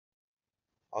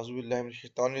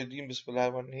Auzubillahiminash-shaytanir-rajeem.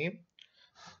 Bismillahirrahmanirrahim.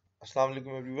 Assalamu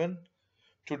alaikum everyone.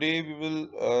 Today we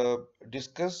will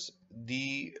discuss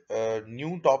the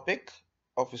new topic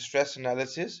of stress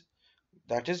analysis,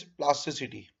 that is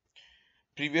plasticity.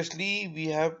 Previously we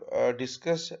have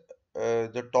discussed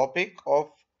the topic of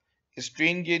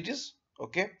strain gauges.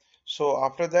 Okay, so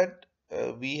after that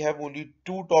we have only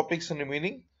two topics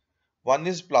remaining. One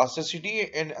is plasticity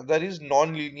and other is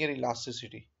non-linear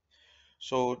elasticity.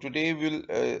 So today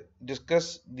we'll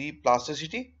discuss the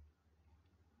plasticity.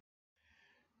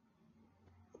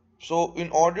 So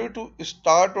in order to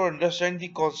start or understand the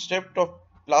concept of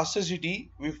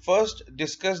plasticity, we first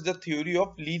discuss the theory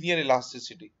of linear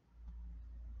elasticity.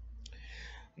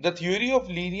 The theory of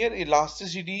linear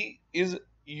elasticity is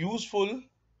useful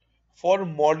for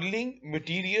modeling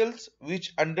materials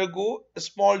which undergo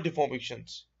small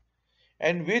deformations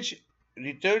and which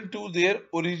return to their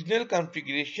original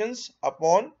configurations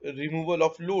upon removal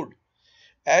of load,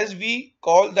 as we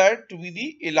call that to be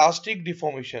the elastic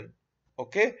deformation.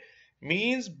 Okay,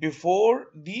 means before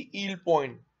the yield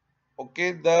point.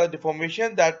 Okay, the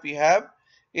deformation that we have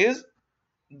is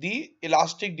the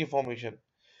elastic deformation.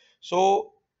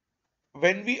 So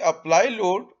when we apply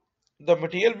load, the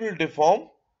material will deform,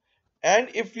 and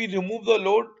if we remove the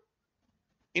load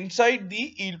inside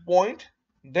the yield point,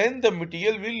 then the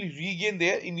material will regain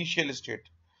their initial state.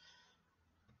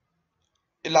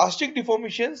 Elastic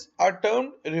deformations are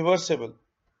termed reversible.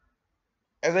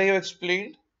 As I have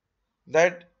explained,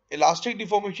 that elastic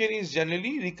deformation is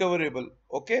generally recoverable.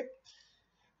 Okay,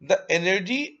 the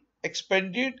energy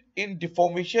expended in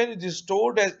deformation is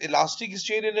stored as elastic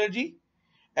strain energy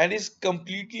and is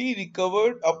completely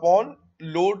recovered upon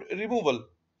load removal.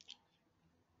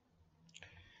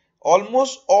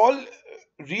 Almost all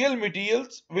real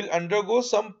materials will undergo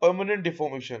some permanent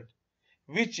deformation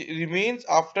which remains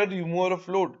after removal of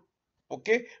load.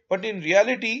 Okay, but in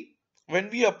reality, when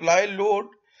we apply load,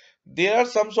 there are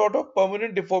some sort of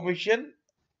permanent deformation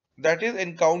that is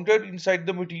encountered inside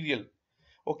the material,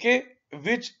 okay,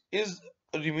 which is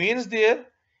remains there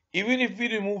even if we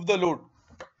remove the load.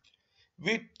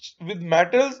 Which with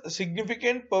metals,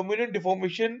 significant permanent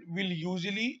deformation will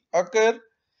usually occur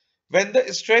when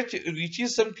the stretch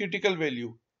reaches some critical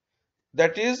value,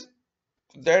 that is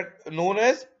that known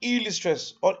as yield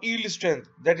stress or yield strength,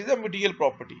 that is a material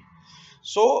property.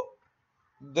 So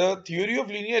the theory of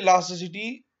linear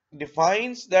elasticity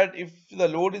defines that if the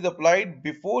load is applied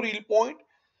before yield point,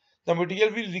 the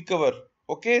material will recover.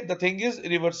 Okay, the thing is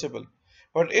reversible.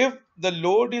 But if the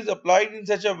load is applied in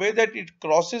such a way that it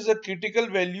crosses a critical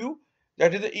value,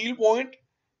 that is the yield point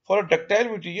for a ductile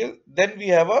material, then we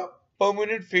have a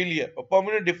permanent failure or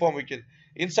permanent deformation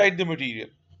inside the material.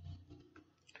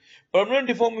 Permanent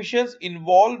deformations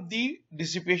involve the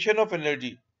dissipation of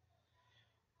energy.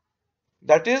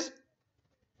 That is,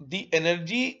 the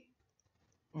energy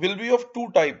will be of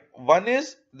two type. One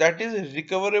is that is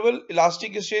recoverable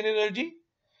elastic strain energy,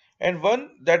 and one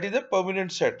that is a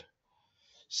permanent set.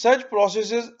 Such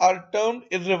processes are termed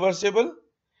irreversible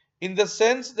in the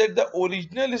sense that the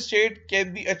original state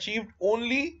can be achieved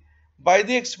only by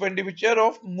the expenditure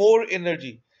of more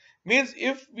energy. Means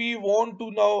if we want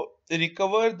to now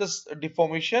recover this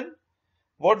deformation,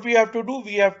 what we have to do,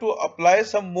 we have to apply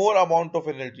some more amount of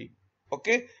energy,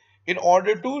 okay, in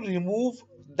order to remove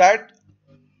that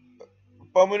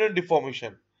permanent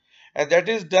deformation. And that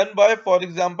is done by, for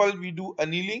example, we do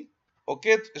annealing,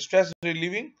 okay, stress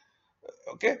relieving.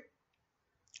 Okay,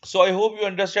 so I hope you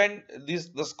understand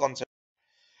this concept.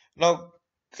 Now,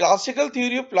 classical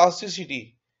theory of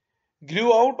plasticity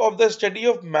grew out of the study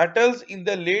of metals in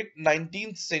the late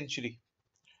 19th century.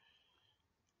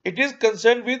 It is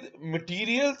concerned with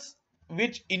materials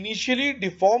which initially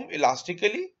deform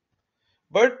elastically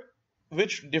but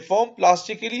which deform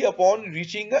plastically upon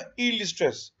reaching a yield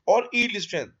stress or yield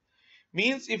strength.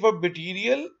 Means if a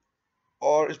material,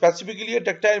 or specifically a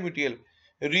ductile material,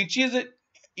 reaches a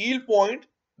yield point,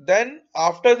 then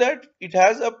after that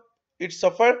it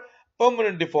suffer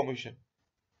permanent deformation.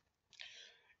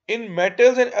 In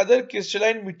metals and other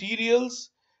crystalline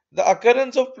materials, the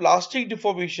occurrence of plastic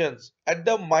deformations at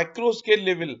the micro scale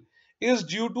level is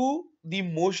due to the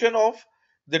motion of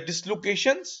the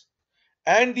dislocations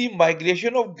and the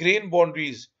migration of grain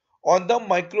boundaries on the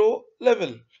micro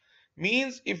level.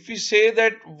 Means if we say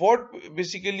that what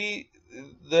basically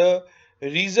the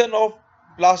reason of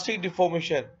plastic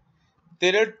deformation,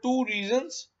 there are two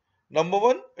reasons. Number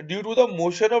one, due to the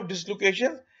motion of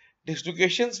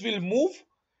dislocations will move,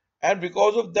 and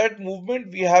because of that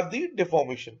movement we have the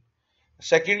deformation.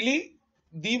 Secondly,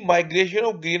 the migration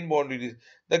of grain boundaries,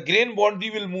 the grain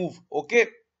boundary will move. Okay,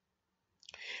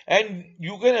 And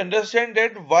you can understand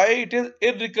that why it is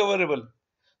irrecoverable.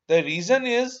 The reason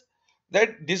is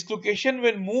that dislocation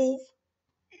when move,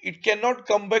 it cannot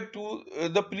come back to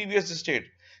the previous state.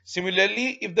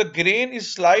 Similarly, if the grain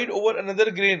is slide over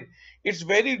another grain, it's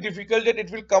very difficult that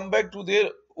it will come back to their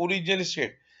original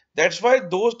state. That's why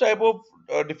those type of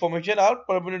deformation are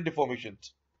permanent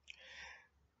deformations.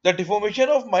 The deformation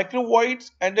of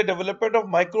microvoids and the development of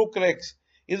micro cracks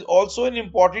is also an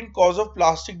important cause of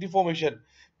plastic deformation.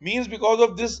 Means because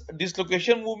of this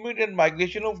dislocation movement and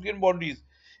migration of grain boundaries,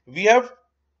 we have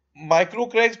micro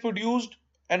cracks produced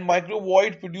and micro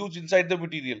voids produced inside the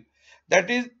material. That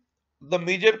is the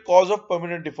major cause of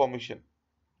permanent deformation.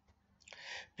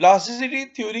 Plasticity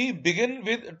theory began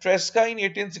with Tresca in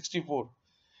 1864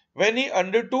 when he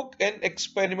undertook an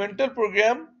experimental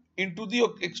program into the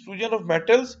extrusion of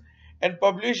metals and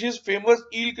published his famous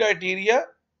yield criteria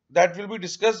that will be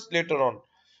discussed later on.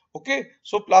 Okay,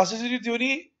 so plasticity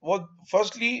theory was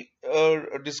firstly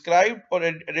described or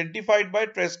identified by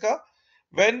Tresca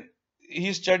when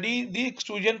he studied the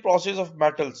extrusion process of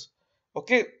metals.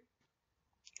 Okay,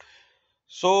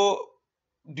 so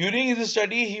during his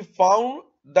study, he found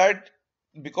that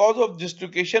because of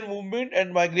dislocation movement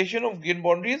and migration of grain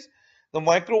boundaries, the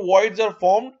micro voids are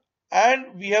formed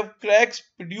and we have cracks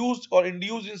produced or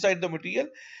induced inside the material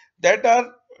that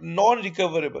are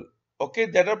non-recoverable, okay,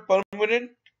 that are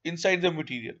permanent inside the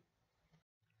material.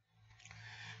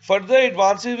 Further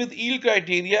advances with yield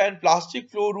criteria and plastic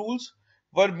flow rules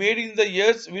were made in the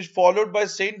years which followed by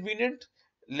Saint Venant,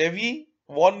 Levy,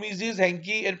 von Mises,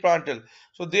 Henke, and Prandtl.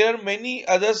 So there are many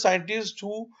other scientists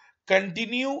who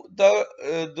continue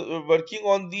the working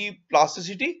on the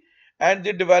plasticity, and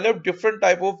they develop different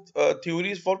type of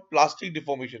theories for plastic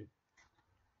deformation.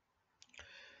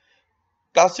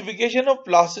 Classification of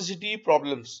plasticity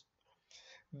problems.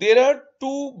 There are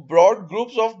two broad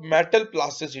groups of metal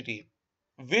plasticity,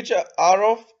 which are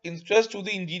of interest to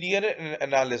the engineer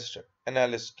and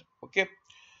analyst. Okay,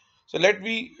 so let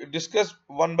me discuss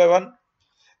one by one.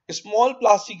 Small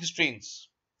plastic strains.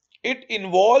 It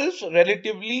involves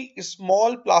relatively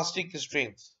small plastic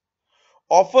strains,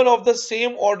 often of the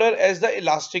same order as the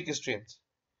elastic strains.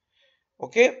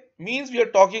 Okay, means we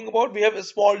are talking about we have a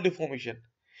small deformation.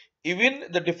 Even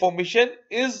the deformation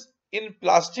is in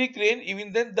plastic grain,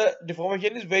 even then the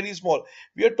deformation is very small.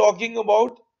 We are talking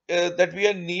about that we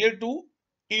are near to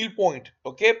yield point.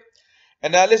 Okay,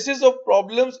 analysis of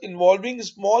problems involving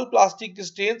small plastic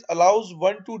stains allows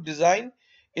one to design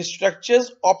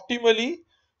structures optimally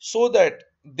so that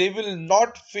they will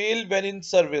not fail when in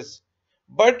service,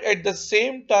 but at the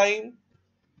same time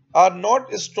are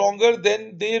not stronger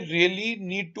than they really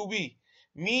need to be.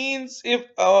 Means if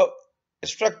a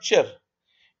structure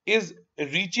is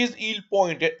reaches yield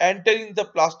point and entering the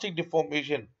plastic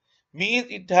deformation, means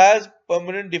it has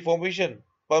permanent deformation,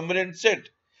 permanent set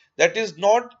that is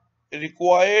not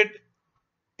required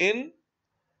in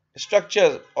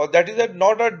structures, or that is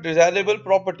not a desirable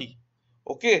property.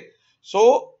 Okay,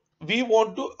 so we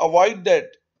want to avoid that,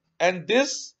 and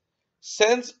this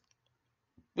sense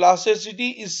plasticity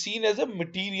is seen as a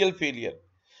material failure.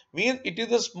 Means it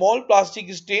is a small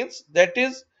plastic stains that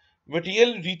is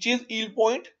material reaches yield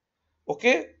point,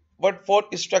 okay, but for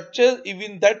structures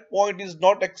even that point is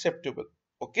not acceptable.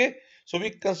 Okay, so we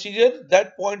consider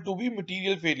that point to be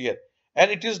material failure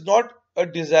and it is not a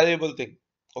desirable thing.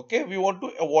 Okay, we want to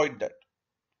avoid that.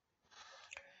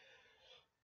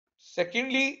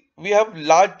 Secondly, we have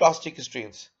large plastic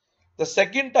strains. The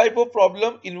second type of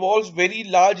problem involves very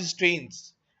large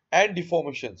strains and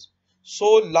deformations. So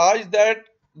large that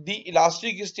the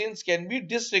elastic strains can be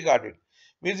disregarded.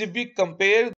 Means if we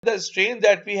compare the strain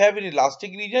that we have in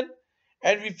elastic region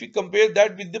and if we compare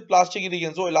that with the plastic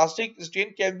region, so elastic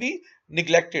strain can be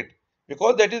neglected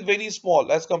because that is very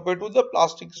small as compared to the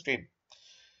plastic strain.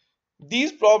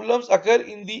 These problems occur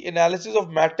in the analysis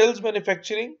of metals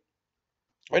manufacturing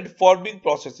and forming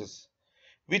processes,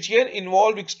 which can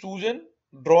involve extrusion,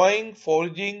 drawing,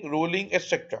 forging, rolling,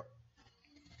 etc.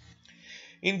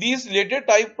 In these later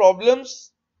type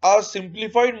problems, a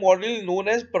simplified model known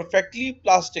as perfectly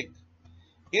plastic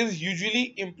is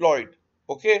usually employed.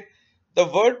 Okay, the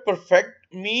word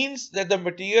perfect means that the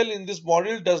material in this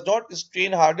model does not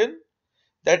strain harden.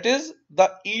 That is,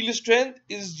 the yield strength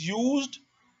is used,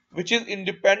 which is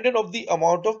independent of the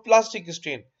amount of plastic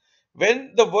strain.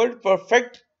 When the word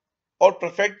perfect or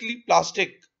perfectly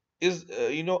plastic is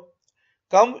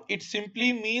come, it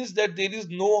simply means that there is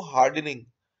no hardening,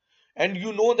 and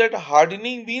you know that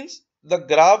hardening means the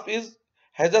graph is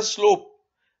has a slope,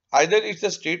 either it's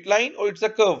a straight line or it's a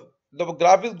curve. The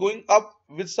graph is going up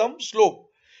with some slope.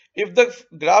 If the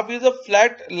graph is a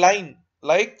flat line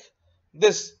like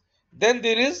this, then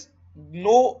there is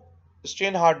no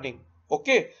strain hardening.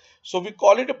 Okay, so we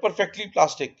call it a perfectly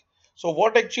plastic. So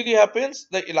what actually happens,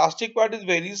 the elastic part is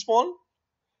very small,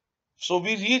 so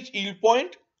we reach yield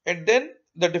point and then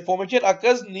the deformation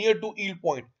occurs near to yield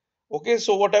point. Okay,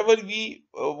 so whatever we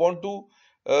want to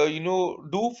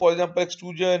do, for example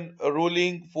extrusion,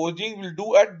 rolling, forging, will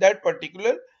do at that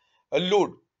particular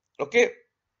load. Okay,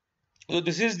 so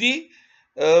this is the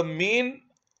main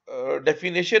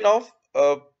definition of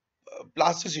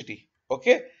plasticity.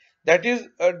 Okay, that is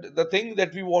the thing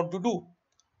that we want to do.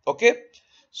 Okay,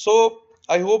 so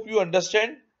I hope you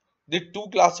understand the two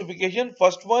classification.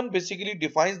 First one basically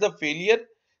defines the failure.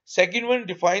 Second one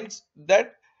defines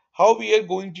that how we are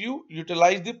going to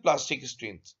utilize the plastic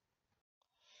strains.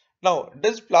 Now,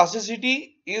 does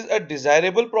plasticity is a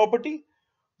desirable property?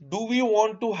 Do we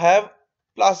want to have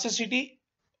plasticity?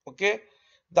 Okay,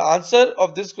 the answer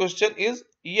of this question is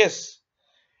yes.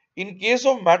 In case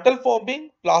of metal forming,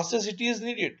 plasticity is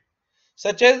needed,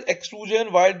 such as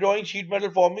extrusion, wire drawing, sheet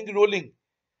metal forming, rolling.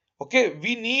 Okay,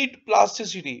 we need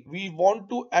plasticity. We want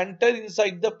to enter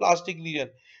inside the plastic region.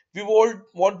 We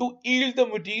want to yield the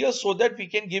material so that we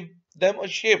can give them a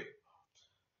shape.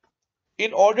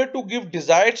 In order to give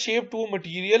desired shape to a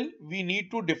material, we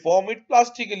need to deform it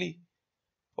plastically.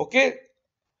 Okay,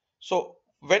 so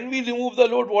when we remove the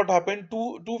load, what happened?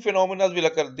 Two phenomena will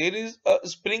occur. There is a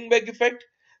spring back effect,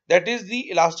 that is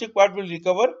the elastic part will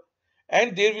recover,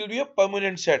 and there will be a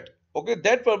permanent set. Okay,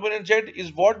 that permanent set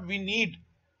is what we need.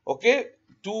 Okay,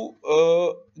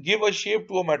 to give a shape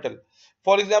to a metal.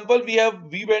 For example, we have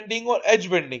V bending or edge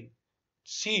bending.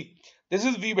 See, this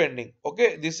is V bending.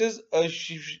 Okay, this is a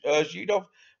sheet of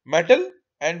metal,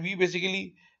 and we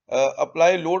basically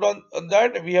apply load on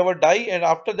that. We have a die, and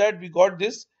after that we got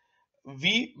this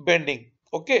V bending.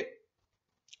 Okay,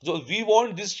 so we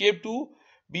want this shape to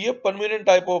be a permanent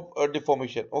type of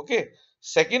deformation. Okay,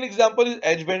 second example is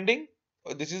edge bending.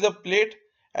 This is a plate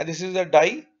and this is a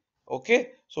die.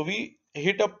 Okay, so we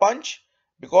hit a punch,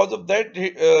 because of that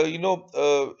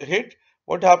hit,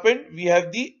 what happened, we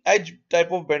have the edge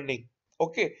type of bending.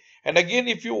 Okay, and again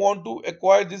if you want to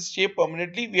acquire this shape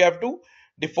permanently, we have to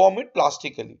deform it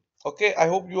plastically. Okay, I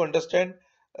hope you understand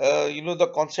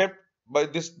the concept by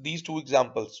these two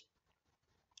examples.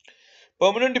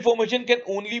 Permanent deformation can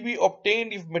only be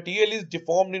obtained if material is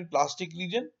deformed in plastic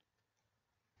region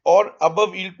or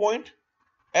above yield point,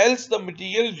 else the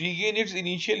material regain its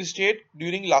initial state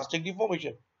during elastic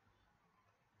deformation.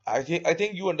 I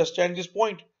think you understand this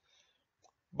point.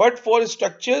 But for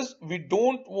structures, we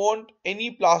don't want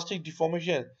any plastic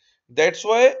deformation. That's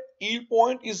why yield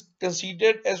point is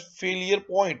considered as failure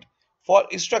point for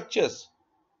structures.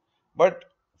 But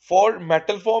for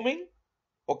metal forming,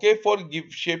 okay, for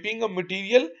shaping a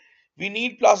material, we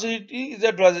need plasticity is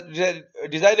a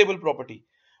desirable property.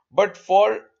 But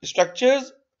for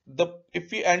structures, the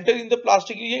if we enter in the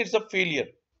plastic area, it's a failure.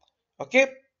 Okay,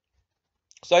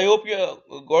 so I hope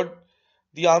you got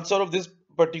the answer of this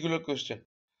particular question.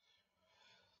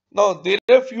 Now there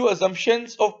are a few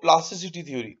assumptions of plasticity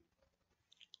theory.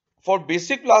 For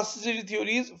basic plasticity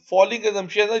theories, following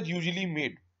assumptions are usually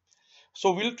made.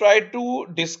 So we'll try to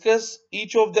discuss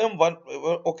each of them one,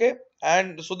 okay,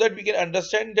 and so that we can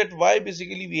understand that why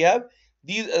basically we have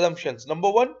these assumptions. Number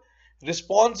one,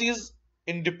 response is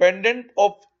independent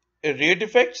of rate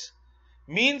effects,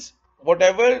 means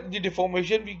whatever the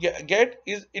deformation we get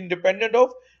is independent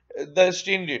of the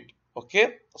strain rate.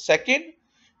 Okay. Second,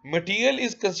 material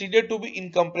is considered to be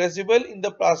incompressible in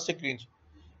the plastic range.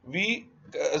 We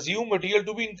assume material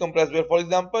to be incompressible. For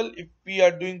example, if we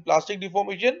are doing plastic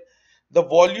deformation, the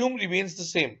volume remains the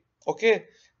same. Okay,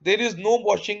 there is no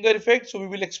Washington effect, so we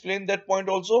will explain that point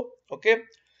also. Okay,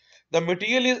 the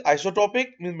material is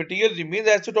isotopic, means material remains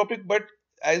isotopic, but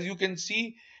as you can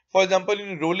see, for example,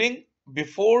 in rolling,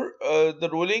 before the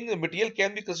rolling, the material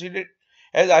can be considered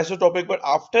as isotopic, but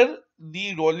after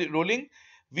the rolling,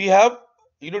 we have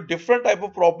different type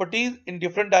of properties in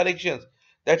different directions.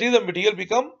 That is, the material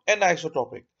become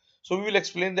anisotropic. So we will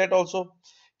explain that also.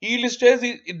 Yield stress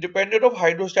is independent of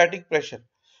hydrostatic pressure,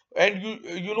 and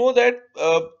you know that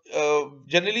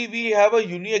generally we have a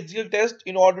uniaxial test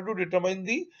in order to determine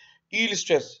the yield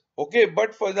stress. Okay,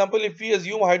 but for example, if we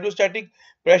assume hydrostatic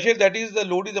pressure, that is the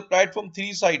load is applied from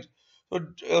three sides.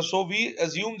 So we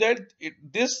assume that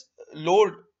this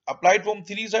load applied from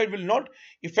three sides will not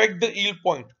affect the yield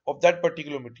point of that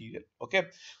particular material. Okay,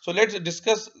 so let's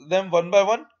discuss them one by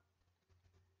one.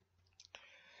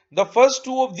 The first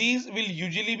two of these will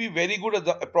usually be very good at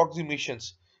the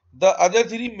approximations. The other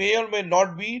three may or may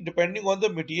not be, depending on the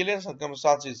material and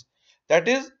circumstances. That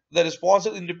is, the response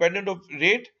is independent of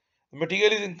rate, The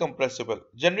material is incompressible.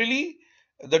 Generally,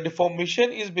 the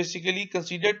deformation is basically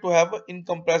considered to have an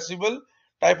incompressible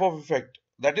type of effect.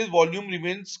 That is, volume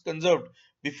remains conserved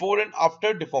before and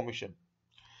after deformation.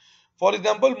 For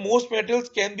example, most metals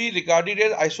can be regarded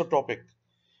as isotropic.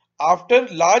 After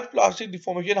large plastic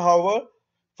deformation, however,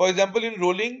 for example, in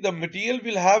rolling, the material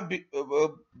will have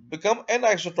become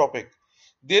anisotropic.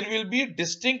 There will be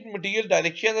distinct material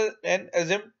direction and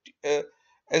uh,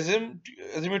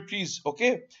 asymmetries.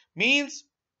 Okay, means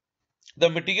the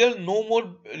material no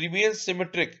more remains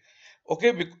symmetric.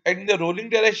 Okay, and in the rolling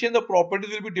direction the properties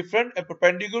will be different, and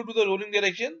perpendicular to the rolling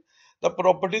direction the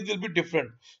properties will be different.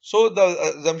 So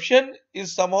the assumption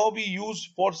is somehow be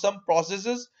used for some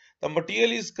processes the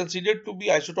material is considered to be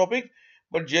isotopic,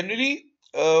 but generally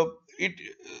it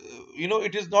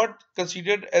it is not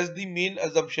considered as the main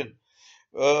assumption.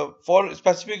 For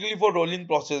specifically for rolling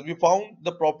process, we found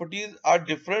the properties are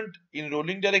different in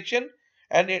rolling direction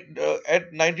and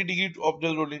at 90 degrees of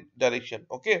the rolling direction.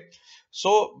 Okay,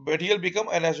 so material become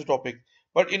anisotropic.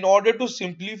 But in order to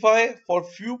simplify for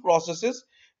few processes,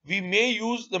 we may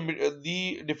use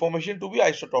the deformation to be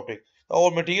isotropic.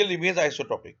 Our material remains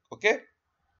isotropic. Okay.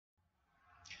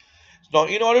 Now,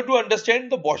 in order to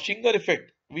understand the Boschinger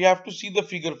effect, we have to see the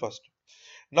figure first.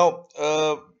 Now,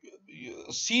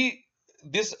 see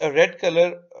this red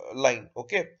color line,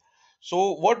 okay?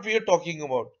 So, what we are talking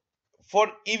about? For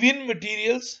even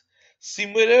materials,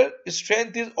 similar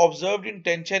strength is observed in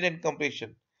tension and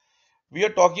compression. We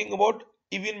are talking about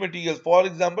even materials. For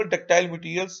example, ductile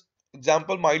materials,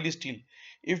 example mild steel.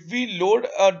 If we load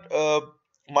a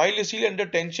mild steel under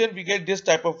tension, we get this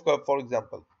type of curve, for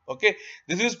example. Okay,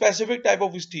 this is specific type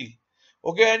of steel.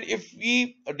 Okay, and if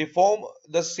we deform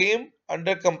the same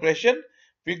under compression,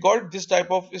 we got this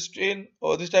type of strain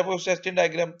or this type of strain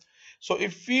diagram. So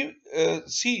if we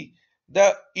see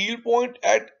the yield point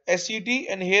at SET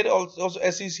and here also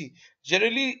SEC,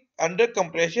 generally under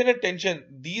compression and tension,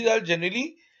 these are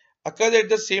generally occur at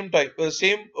the same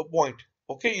point.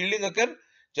 Okay, yielding occur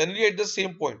generally at the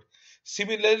same point.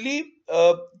 Similarly,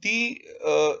 the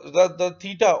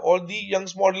theta or the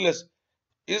Young's modulus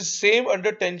is same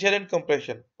under tension and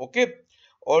compression. Okay,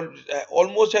 or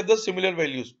almost have the similar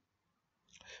values.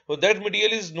 So that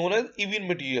material is known as even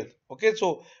material. Okay,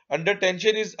 so under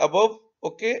tension is above.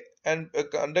 Okay, and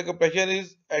under compression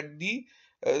is at the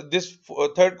this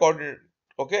third coordinate.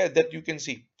 Okay, that you can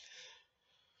see.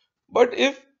 But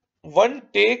if one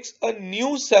takes a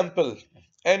new sample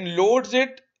and loads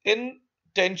it in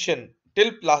tension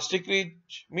till plastic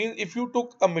reach, means if you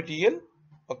took a material,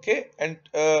 okay, and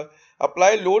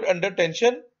apply load under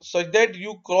tension such that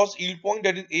you cross yield point,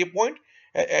 that is A point,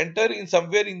 and enter in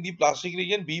somewhere in the plastic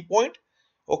region B point,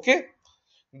 okay,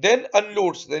 then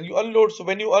unloads. Then you unload. So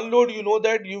when you unload, you know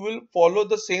that you will follow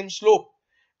the same slope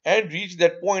and reach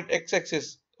that point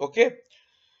x-axis, okay,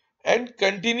 and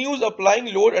continues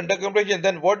applying load under compression.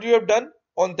 Then what you have done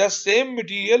on the same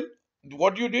material,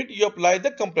 what you did, you apply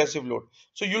the compressive load.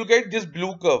 So you'll get this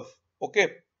blue curve. Okay.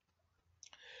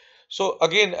 So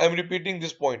again, I'm repeating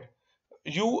this point.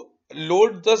 You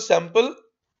load the sample,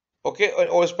 okay,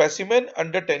 or specimen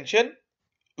under tension.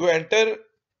 You enter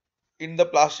in the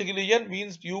plastic region,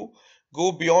 means you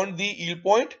go beyond the yield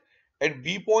point at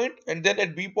B point, and then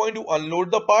at B point you unload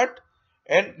the part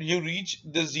and you reach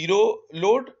the zero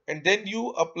load, and then you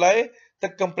apply the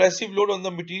compressive load on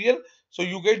the material, so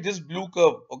you get this blue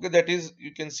curve. Okay, that is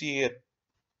you can see here.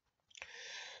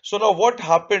 So now what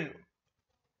happened,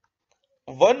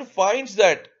 one finds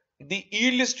that the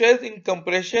yield strength in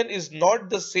compression is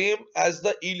not the same as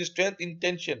the yield strength in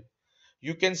tension.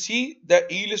 You can see the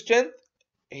yield strength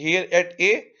here at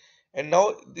A, and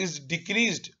now is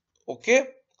decreased, okay,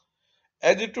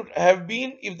 as it would have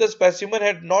been if the specimen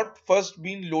had not first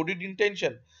been loaded in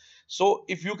tension. So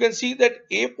if you can see that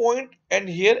A point and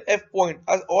here F point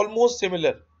are almost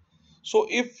similar. So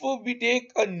if we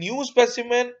take a new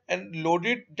specimen and load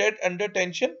it that under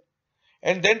tension,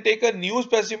 and then take a new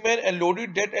specimen and load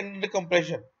it that under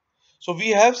compression, so we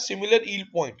have similar yield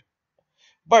point.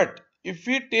 But if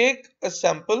we take a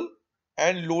sample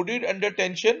and load it under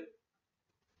tension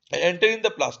and enter in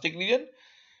the plastic region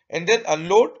and then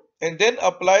unload and then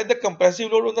apply the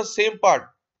compressive load on the same part,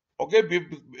 okay,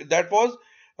 that was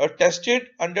tested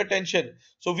under tension,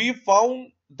 so we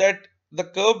found that the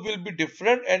curve will be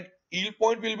different and yield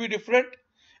point will be different,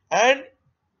 and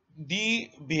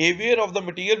the behavior of the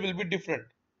material will be different.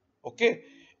 Okay,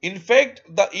 in fact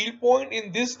the yield point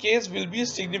in this case will be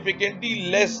significantly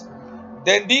less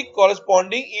than the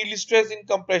corresponding yield stress in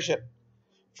compression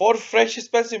for fresh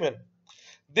specimen.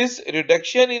 This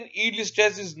reduction in yield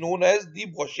stress is known as the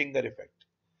Boschinger effect.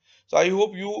 So I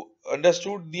hope you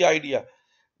understood the idea.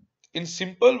 In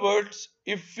simple words,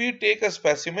 if we take a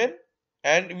specimen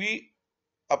and we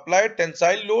apply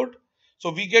tensile load,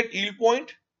 so we get yield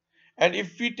point, and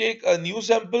if we take a new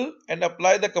sample and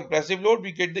apply the compressive load,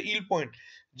 we get the yield point.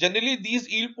 Generally, these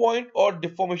yield point or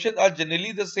deformation are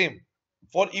generally the same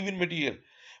for even material.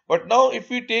 But now if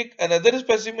we take another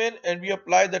specimen and we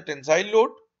apply the tensile load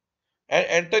and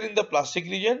enter in the plastic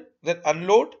region, then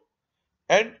unload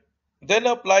and then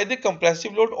apply the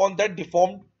compressive load on that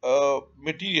deformed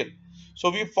material. So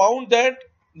we found that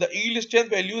the yield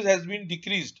strength values has been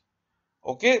decreased.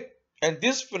 Okay, and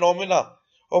this phenomena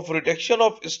of reduction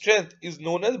of strength is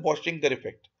known as Boschlinger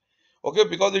effect. Okay,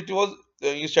 because it was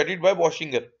studied by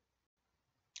Boschlinger.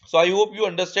 So I hope you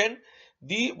understand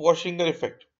the Boschlinger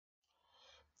effect.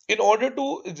 In order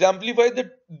to exemplify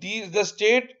the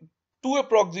state, two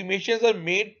approximations are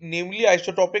made, namely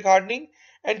isotopic hardening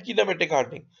and kinematic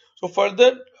hardening. So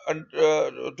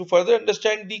to further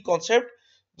understand the concept,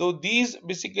 though these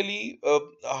basically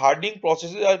hardening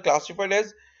processes are classified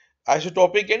as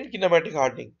isotopic and kinematic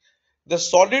hardening. The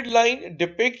solid line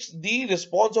depicts the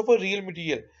response of a real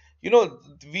material. You know,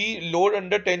 we load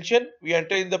under tension, we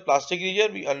enter in the plastic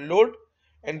region, we unload,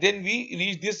 and then we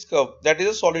reach this curve. That is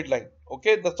a solid line.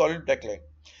 Okay, the solid black line.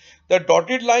 The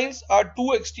dotted lines are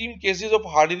two extreme cases of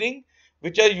hardening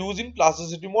which are used in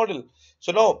plasticity model.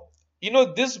 So now,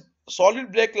 this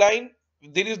solid black line,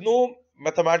 there is no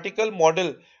mathematical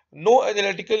model, no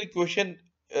analytical equation,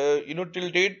 till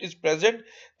date is present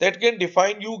that can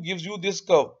define gives you this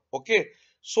curve. Okay.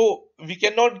 So we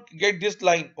cannot get this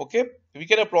line. Okay. We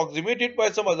can approximate it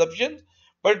by some assumptions,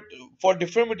 but for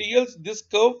different materials, this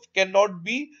curve cannot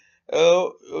be uh,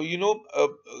 you know uh,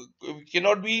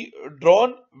 cannot be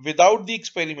drawn without the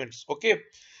experiments. Okay,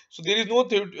 so there is no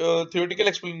theoretical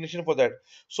explanation for that.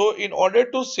 So in order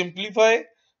to simplify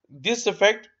this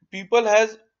effect, people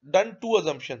has done two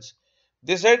assumptions.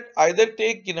 They said either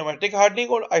take kinematic hardening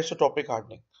or isotopic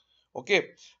hardening.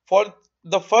 Okay, for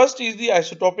the first is the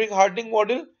isotopic hardening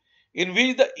model, in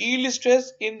which the yield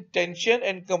stress in tension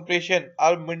and compression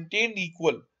are maintained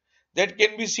equal. That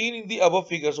can be seen in the above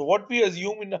figure. So what we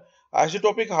assume in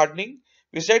isotopic hardening,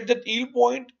 we said that yield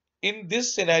point in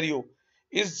this scenario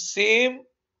is same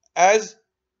as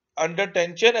under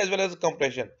tension as well as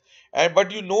compression, and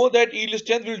but you know that yield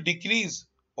strength will decrease.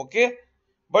 Okay,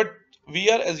 but we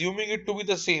are assuming it to be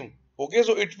the same. Okay,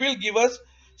 so it will give us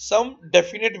some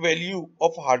definite value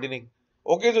of hardening.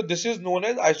 Okay, so this is known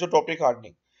as isotopic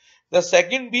hardening. The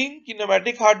second being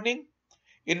kinematic hardening,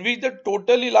 in which the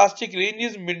total elastic range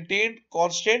is maintained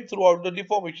constant throughout the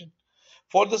deformation.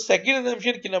 For the second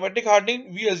assumption, kinematic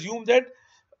hardening, we assume that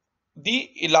the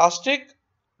elastic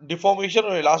deformation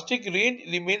or elastic range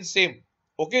remains same.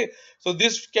 Okay, so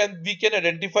this can we can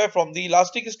identify from the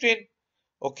elastic strain.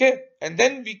 Okay, and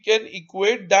then we can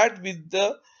equate that with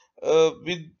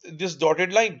this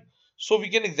dotted line, so we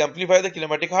can exemplify the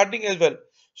kinematic hardening as well.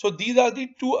 So these are the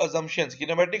two assumptions: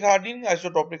 kinematic hardening,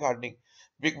 isotopic hardening.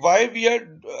 Why we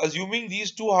are assuming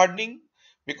these two hardening?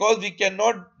 Because we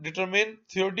cannot determine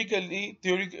theoretically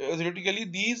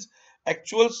these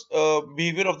actual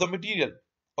behavior of the material.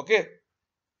 Okay,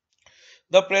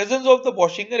 the presence of the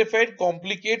Boschlinger effect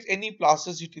complicates any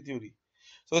plasticity theory.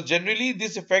 So generally,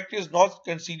 this effect is not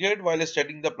considered while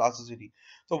studying the plasticity.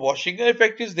 So Boschlinger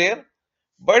effect is there,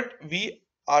 but we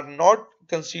are not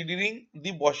considering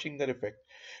the Boschlinger effect.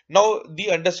 Now,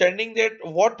 the understanding that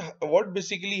what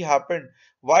basically happened,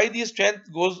 why the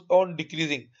strength goes on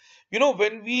decreasing.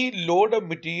 When we load a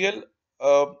material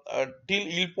till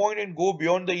yield point and go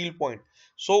beyond the yield point,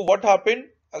 so what happened?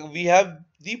 We have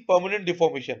the permanent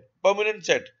deformation, permanent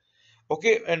set.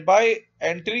 Okay, and by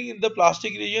entering in the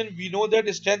plastic region, we know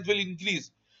that strength will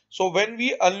increase. So when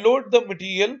we unload the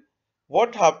material,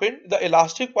 what happened? The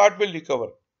elastic part will recover.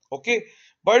 Okay,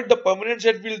 but the permanent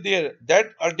set will there,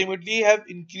 that ultimately have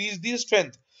increased the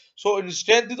strength. So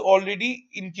strength is already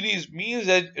increased, means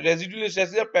that residual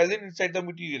stresses are present inside the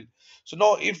material. So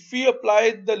now if we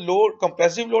apply the load,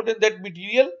 compressive load in that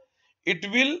material, it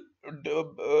will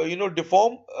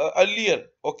deform earlier.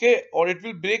 Okay, or it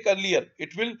will break earlier,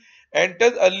 it will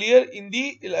enter earlier in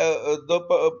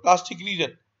the plastic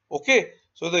region. Okay,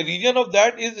 so the region of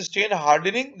that is strain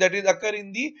hardening, that is occur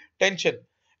in the tension,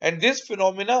 and this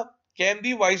phenomena can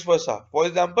be vice versa. For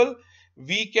example,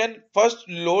 we can first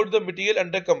load the material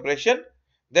under compression,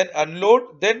 then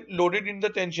unload, then load it in the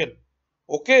tension.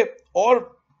 Okay,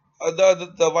 or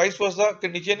the vice versa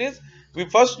condition is we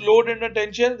first load in the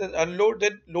tension, then unload,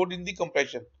 then load in the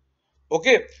compression.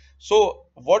 Okay, so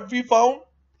what we found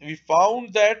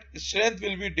that strength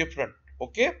will be different.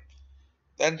 Okay,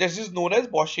 and this is known as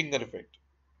Boschlinger effect.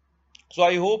 So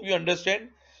I hope you understand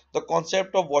the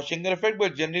concept of Washington effect,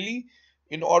 but generally,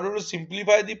 in order to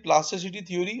simplify the plasticity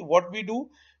theory, what we do,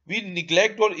 we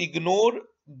neglect or ignore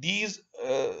these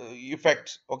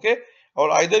effects, okay?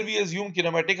 Or either we assume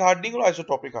kinematic hardening or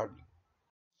isotopic hardening.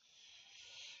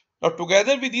 Now,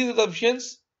 together with these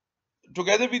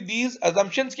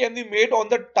assumptions can be made on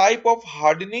the type of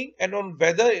hardening and on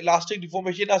whether elastic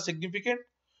deformation are significant.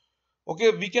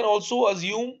 Okay, we can also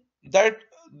assume that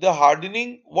the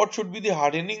hardening, what should be the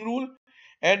hardening rule,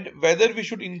 and whether we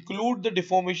should include the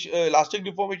deformation, elastic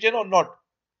deformation or not.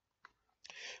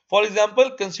 For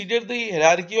example, consider the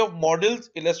hierarchy of models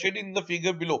illustrated in the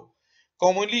figure below,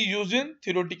 commonly used in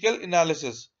theoretical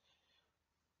analysis.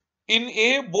 In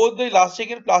A, both the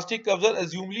elastic and plastic curves are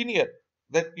assumed linear.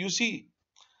 That you see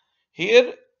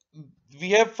here,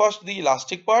 we have first the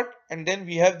elastic part and then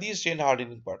we have the strain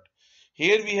hardening part.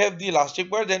 Here we have the elastic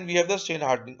part, then we have the strain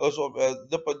hardening,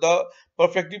 the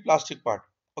perfectly plastic part.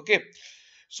 Okay,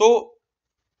 so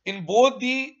in both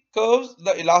the curves,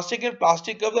 the elastic and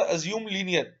plastic curves are assumed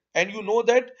linear, and you know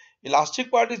that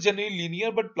elastic part is generally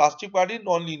linear, but plastic part is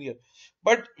non-linear.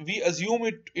 But we assume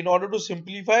it, in order to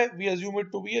simplify, we assume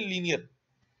it to be a linear.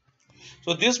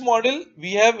 So this model,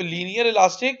 we have linear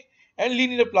elastic and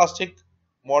linear plastic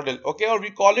model, okay, or we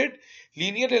call it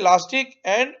linear elastic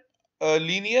and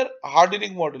linear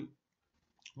hardening model,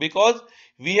 because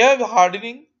we have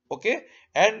hardening, okay,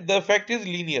 and the effect is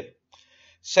linear.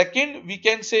 Second, we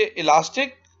can say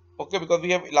elastic, okay, because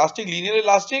we have elastic, linear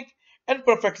elastic, and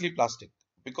perfectly plastic.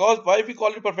 Because why we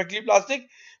call it perfectly plastic?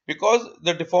 Because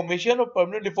the deformation or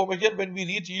permanent deformation when we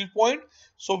reach yield point,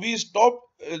 so we stop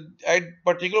at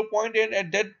particular point, and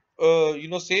at that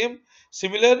same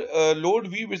similar load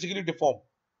we basically deform.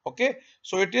 Okay,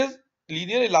 so it is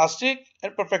linear elastic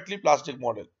and perfectly plastic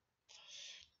model.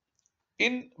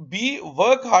 In B,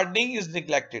 work hardening is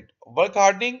neglected. Work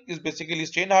hardening is basically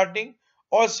strain hardening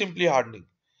or simply hardening,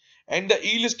 and the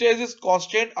yield stress is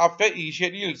constant after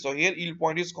initial yield. So here yield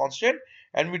point is constant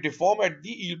and we deform at the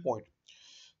yield point.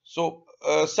 So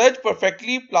such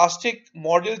perfectly plastic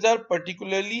models are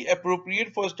particularly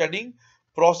appropriate for studying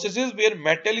processes where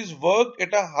metal is worked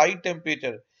at a high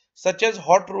temperature, such as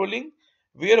hot rolling,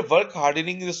 where work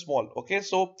hardening is small. Okay,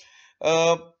 so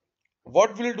uh,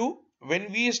 what we'll do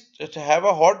when we have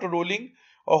a hot rolling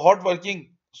or hot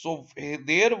working, so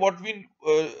there what we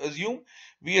assume,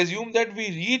 we assume that we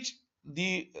reach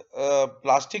the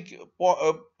plastic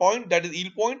point, that is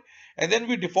yield point, and then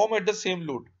we deform at the same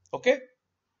load. Okay,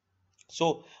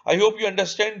 so I hope you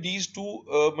understand these two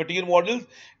material models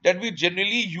that we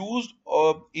generally use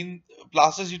in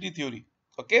plasticity theory.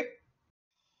 Okay,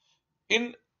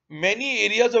 in many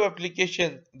areas of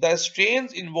application, the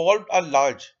strains involved are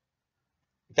large.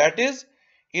 That is,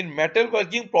 in metal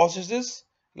working processes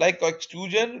like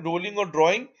extrusion, rolling, or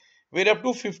drawing, where up to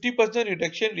 50%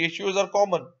 reduction ratios are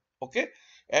common. Okay,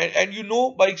 and you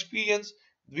know by experience,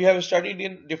 we have studied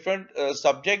in different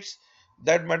subjects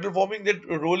that metal forming, that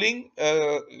rolling,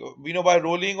 we know by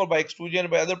rolling or by extrusion,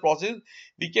 by other processes,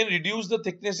 we can reduce the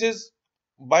thicknesses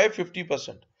by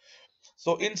 50%.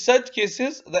 So in such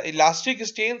cases, the elastic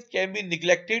strains can be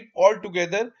neglected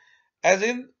altogether, as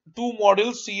in two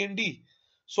models C and D.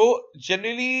 So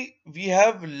generally we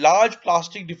have large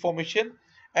plastic deformation,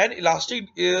 and elastic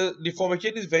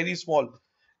deformation is very small.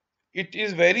 It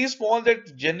is very small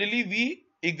that generally we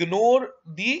ignore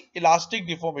the elastic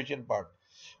deformation part.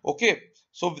 Okay,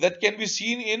 so that can be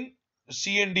seen in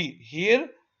C and D. Here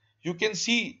you can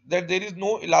see that there is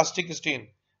no elastic strain.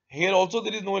 Here also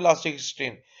there is no elastic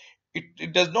strain.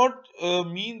 It does not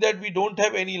mean that we don't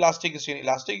have any elastic strain.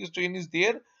 Elastic strain is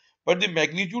there, but the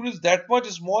magnitude is that much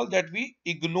small that we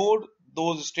ignore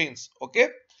those strains. Okay,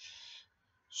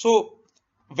 so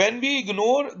when we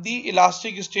ignore the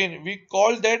elastic strain, we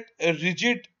call that a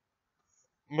rigid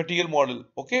material model.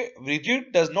 Okay,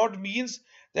 rigid does not means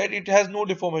that it has no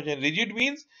deformation. Rigid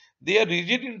means they are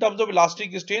rigid in terms of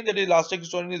elastic strain, that elastic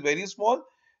strain is very small,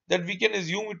 that we can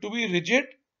assume it to be rigid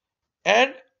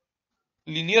and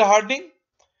linear hardening,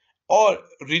 or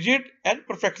rigid and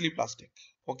perfectly plastic.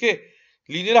 Okay,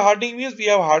 linear hardening means we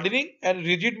have hardening, and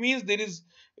rigid means there is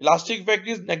elastic effect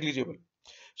is negligible.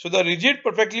 So the rigid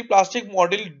perfectly plastic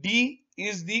model D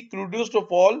is the crudest of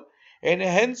all, and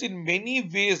hence in many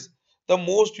ways the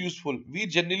most useful. We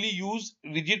generally use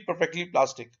rigid perfectly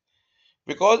plastic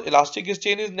because elastic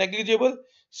strain is negligible.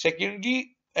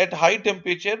 Secondly, at high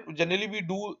temperature, generally we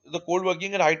do the cold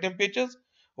working at high temperatures.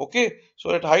 Okay,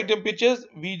 so at high temperatures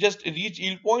we just reach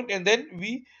yield point and then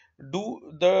we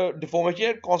do the deformation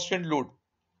at constant load.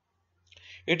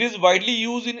 It is widely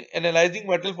used in analyzing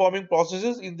metal forming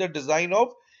processes in the design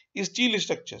of steel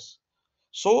structures.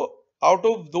 So out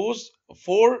of those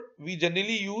 4 we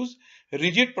generally use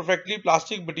rigid perfectly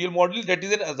plastic material model. That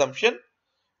is an assumption,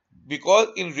 because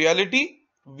in reality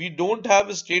we don't have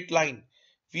a straight line.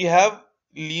 We have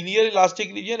linear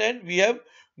elastic region and we have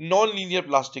non-linear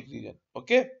plastic region.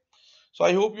 Okay, so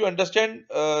I hope you understand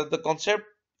the concept,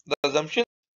 the assumption.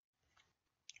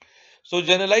 So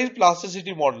generalized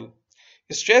plasticity model.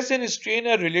 Stress and strain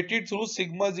are related through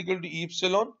sigma is equal to E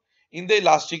epsilon in the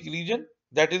elastic region,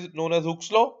 that is known as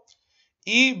Hooke's law.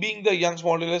 E being the Young's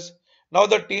modulus. Now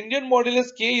the tangent modulus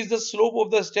K is the slope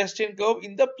of the stress strain curve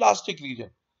in the plastic region.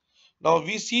 Now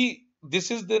we see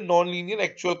this is the nonlinear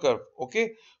actual curve.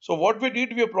 Okay, so what we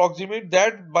did, we approximate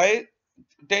that by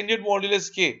tangent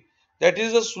modulus K. That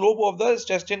is the slope of the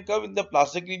stress strain curve in the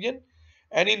plastic region,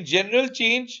 and in general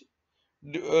change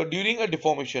during a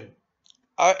deformation.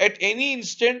 At any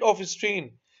instant of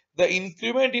strain, the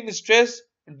increment in stress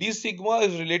d sigma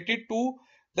is related to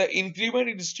the increment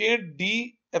in strain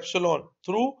d epsilon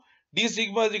through d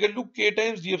sigma is equal to k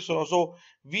times d epsilon. So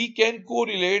we can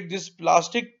correlate this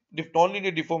plastic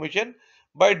nonlinear deformation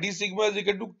by d sigma is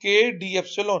equal to k d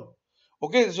epsilon.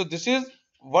 Okay, so this is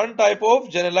one type of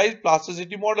generalized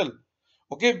plasticity model.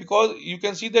 Okay, because you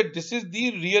can see that this is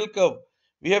the real curve.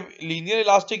 We have linear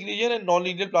elastic region and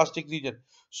non-linear plastic region.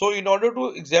 So in order to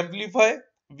exemplify,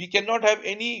 we cannot have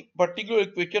any particular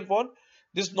equation for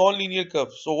this non-linear curve.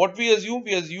 So what we assume?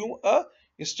 We assume a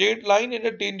straight line and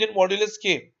a tangent modulus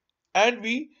k, and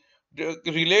we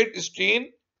relate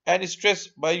strain and stress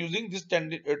by using this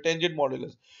tangent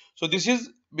modulus. So this is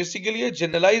basically a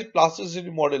generalized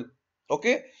plasticity model.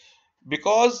 Okay,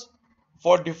 because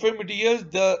for different materials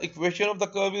the equation of the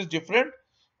curve is different,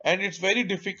 and it's very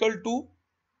difficult to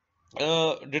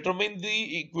determine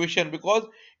the equation because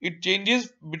it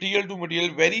changes material to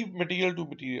material, very material to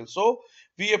material. So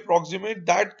we approximate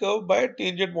that curve by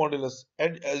tangent modulus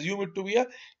and assume it to be a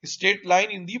straight line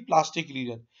in the plastic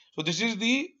region. So this is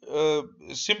the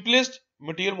simplest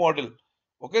material model,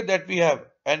 okay, that we have,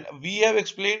 and we have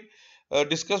explained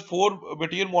discussed four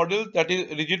material models, that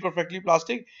is rigid perfectly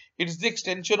plastic. It's the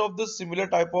extension of the similar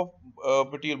type of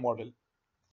material model.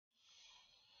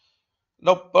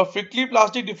 Now, perfectly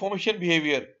plastic deformation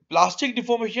behavior. Plastic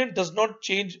deformation does not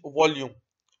change volume.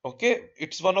 Okay,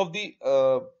 it's one of the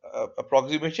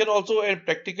approximation also, and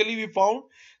practically we found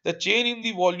the change in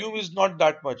the volume is not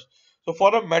that much. So,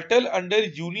 for a metal under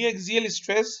uniaxial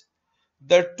stress,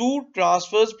 the two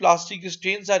transverse plastic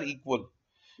strains are equal,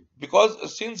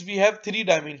 because since we have three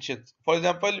dimensions. For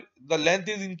example, the length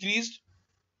is increased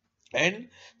and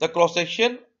the cross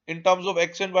section in terms of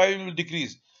x and y will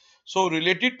decrease. So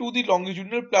related to the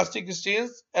longitudinal plastic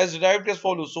strains as derived as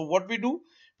follows. So what we do,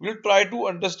 we'll try to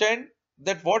understand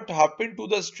that what happened to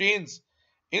the strains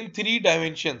in three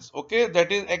dimensions. Okay,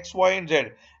 that is x, y and z.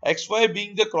 X, y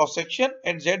being the cross section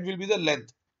and z will be the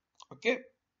length. Okay.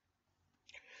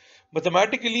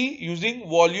 Mathematically, using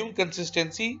volume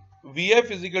consistency, Vf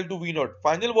is equal to V naught.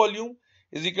 Final volume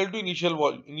is equal to initial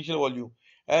volume.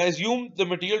 I assume the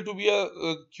material to be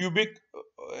a cubic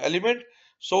element.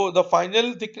 So the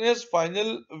final thickness,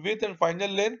 final width, and final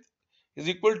length is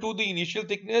equal to the initial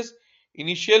thickness,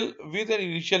 initial width, and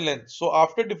initial length. So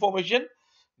after deformation,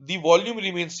 the volume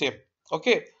remains same.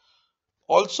 Okay.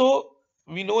 Also,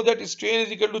 we know that strain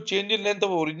is equal to change in length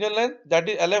of original length, that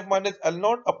is LF minus L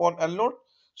naught upon L naught.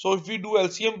 So if we do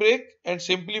LCM break and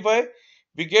simplify,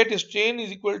 we get strain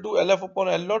is equal to LF upon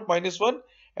L naught minus 1,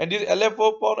 and this LF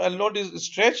upon L naught is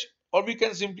stretch, or we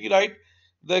can simply write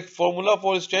the formula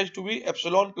for stretch to be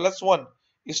epsilon plus 1,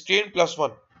 strain plus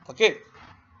 1. Okay.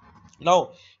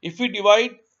 Now, if we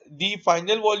divide the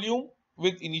final volume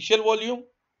with initial volume,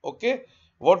 okay,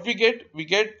 what we get? We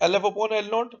get LF upon L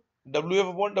naught,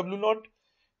 WF upon W naught,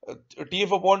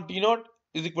 TF upon T naught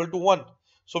is equal to 1.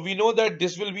 So we know that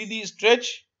this will be the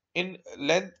stretch in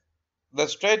length, the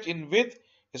stretch in width,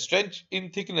 stretch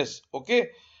in thickness, okay,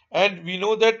 and we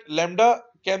know that lambda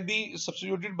can be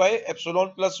substituted by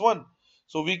epsilon plus 1.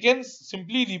 So we can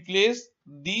simply replace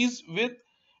these with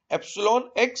epsilon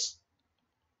x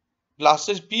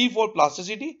P for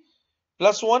plasticity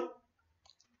plus 1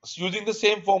 using the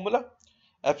same formula,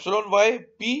 epsilon y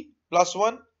p plus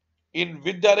 1 in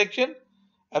width direction,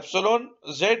 epsilon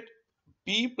z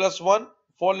p plus 1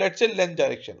 for, let's say, length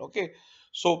direction. Okay,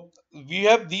 so we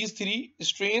have these three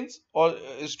strains or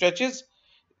stretches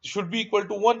should be equal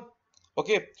to 1.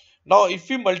 Okay, now if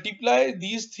we multiply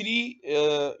these three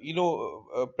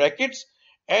brackets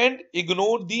and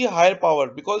ignore the higher power,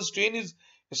 because strain is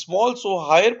small, so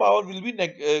higher power will be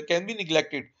can be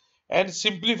neglected, and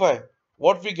simplify,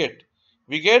 what we get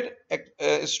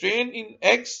strain in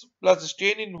x plus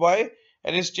strain in y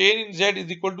and strain in z is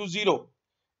equal to 0.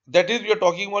 That is, we are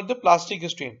talking about the plastic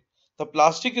strain. The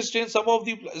plastic strain, sum of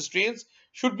the strains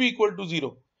should be equal to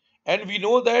 0. And we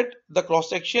know that the cross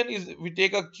section is, we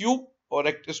take a cube or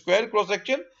a square cross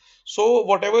section. So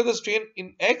whatever the strain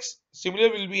in X, similar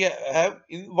will be have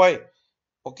in Y.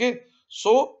 Okay.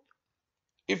 So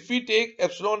if we take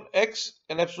epsilon X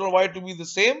and epsilon Y to be the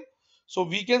same, so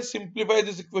we can simplify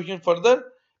this equation further,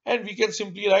 and we can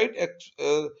simply write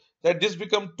that this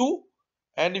become 2.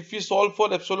 And if we solve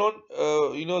for epsilon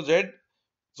Z,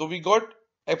 so we got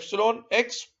epsilon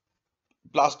X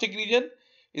plastic region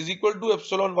is equal to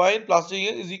epsilon y in plastic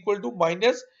region is equal to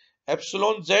minus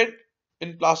epsilon z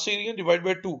in plastic region divided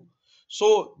by 2.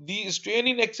 So the strain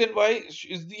in x and y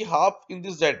is the half in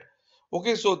this z.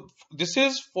 Okay, so this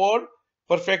is for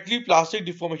perfectly plastic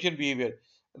deformation behavior.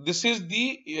 This is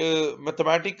the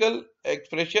mathematical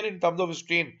expression in terms of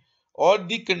strain or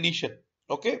the condition.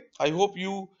 Okay, I hope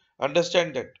you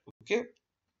understand that. Okay.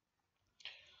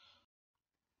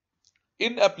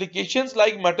 In applications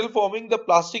like metal forming, the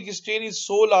plastic strain is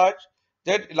so large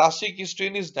that elastic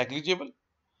strain is negligible.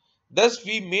 Thus,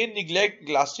 we may neglect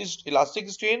elastic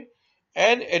strain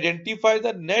and identify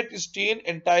the net strain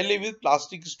entirely with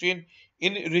plastic strain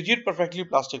in rigid perfectly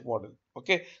plastic model.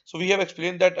 Okay, so we have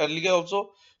explained that earlier also.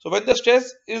 So when the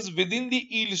stress is within the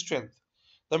yield strength,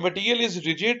 the material is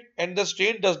rigid and the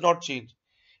strain does not change.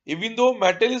 Even though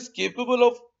metal is capable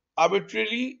of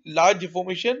arbitrarily large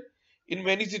deformation, in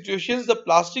many situations the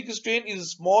plastic strain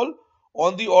is small,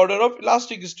 on the order of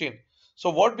elastic strain. So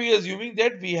what we are assuming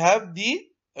that we have the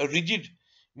rigid,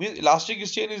 means elastic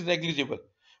strain is negligible,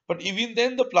 but even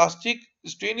then the plastic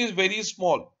strain is very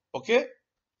small. Okay.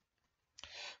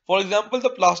 For example,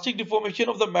 the plastic deformation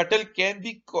of the metal can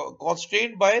be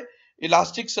constrained by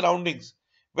elastic surroundings.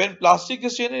 When plastic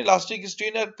strain and elastic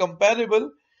strain are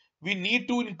comparable, we need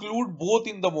to include both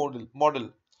in the model.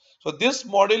 So this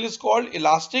model is called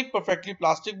elastic perfectly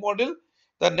plastic model.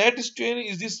 The net strain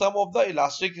is the sum of the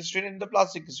elastic strain and the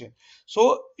plastic strain.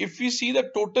 So if we see the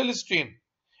total strain,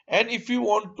 and if we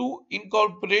want to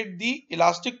incorporate the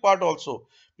elastic part also,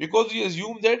 because we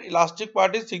assume that elastic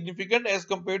part is significant as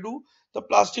compared to the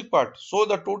plastic part, so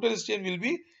the total strain will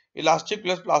be elastic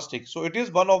plus plastic. So it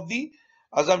is one of the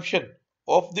assumption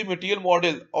of the material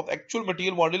model, of actual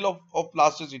material model of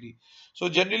plasticity. So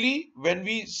generally when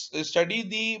we study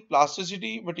the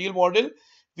plasticity material model,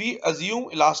 we assume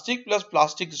elastic plus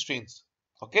plastic strains.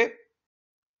 Okay.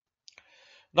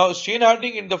 Now strain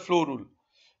hardening in the flow rule.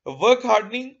 Work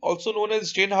hardening, also known as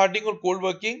strain hardening or cold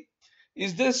working,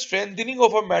 is the strengthening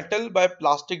of a metal by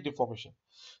plastic deformation.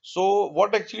 So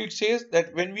what actually it says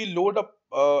that when we load up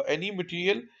any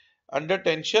material under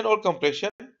tension or compression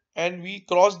and we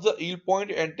cross the yield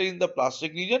point, enter in the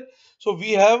plastic region, so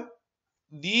we have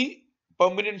the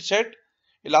permanent set,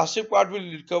 elastic part will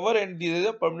recover and there is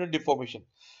a permanent deformation.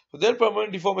 So their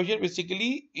permanent deformation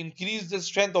basically increase the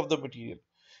strength of the material.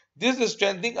 This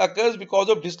strengthening occurs because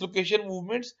of dislocation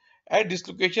movements and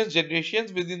dislocation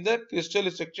generations within the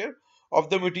crystal structure of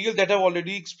the material that I've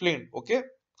already explained. Okay.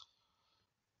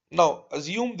 Now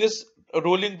assume this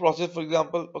rolling process, for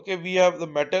example. Okay, we have the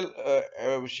metal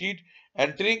sheet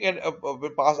entering and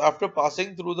after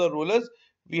passing through the rollers,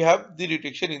 we have the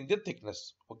reduction in the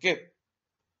thickness. Okay.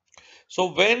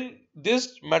 So when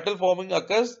this metal forming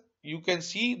occurs, you can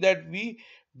see that we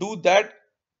do that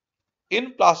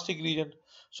in plastic region.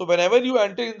 So whenever you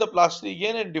enter in the plastic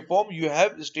region and deform, you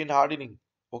have strain hardening.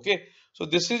 Okay. So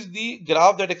this is the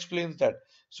graph that explains that.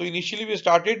 So initially we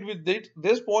started with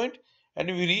this point and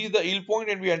we reach the yield point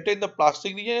and we enter in the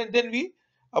plastic region and then we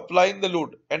apply in the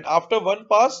load. And after one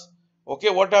pass, okay,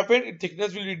 what happened? Its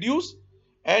thickness will reduce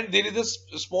and there is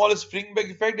a small spring back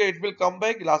effect that it will come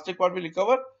back, elastic part will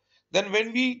recover. Then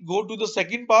when we go to the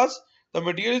second pass, the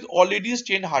material is already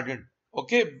strain hardened.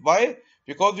 Okay, why?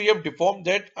 Because we have deformed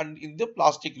that and in the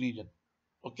plastic region.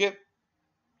 Okay,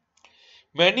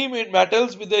 many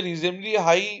metals with a reasonably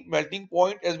high melting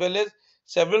point as well as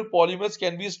several polymers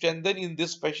can be strengthened in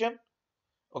this fashion.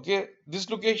 Okay,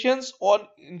 dislocations on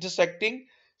intersecting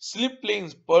slip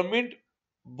planes permit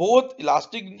both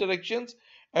elastic interactions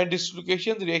and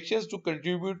dislocation reactions to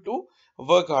contribute to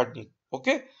work hardening.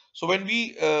 Okay, so when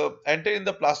we enter in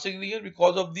the plastic region,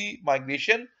 because of the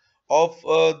migration of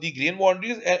the grain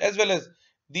boundaries as well as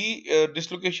the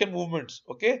dislocation movements,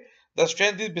 okay, the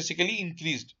strength is basically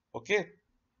increased. Okay,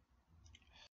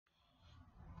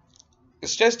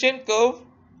 stress strain curve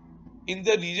in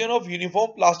the region of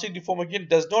uniform plastic deformation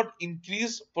does not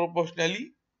increase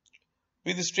proportionally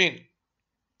with strain.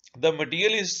 The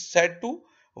material is said to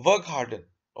work harden.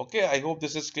 Okay, I hope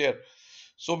this is clear.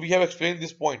 So we have explained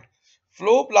this point.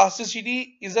 Flow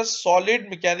plasticity is a solid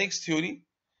mechanics theory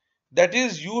that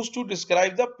is used to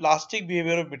describe the plastic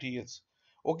behavior of materials.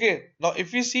 Okay, now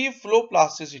if we see flow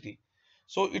plasticity,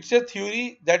 so it's a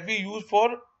theory that we use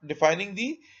for defining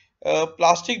the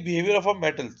plastic behavior of our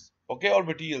metals, okay, or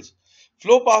materials.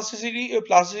 Plasticity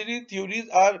theories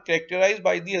are characterized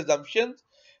by the assumptions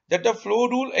that a flow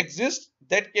rule exists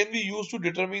that can be used to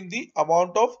determine the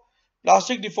amount of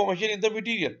plastic deformation in the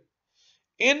material.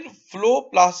 In flow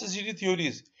plasticity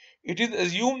theories, it is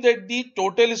assumed that the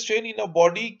total strain in a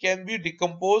body can be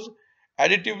decomposed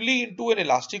additively into an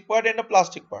elastic part and a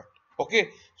plastic part. Okay,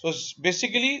 so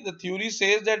basically the theory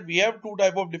says that we have two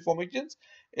type of deformations,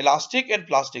 elastic and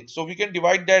plastic. So we can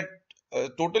divide that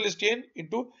total strain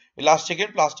into elastic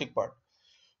and plastic part.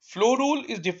 Flow rule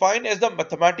is defined as the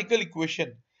mathematical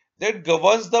equation that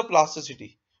governs the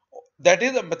plasticity. That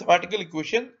is a mathematical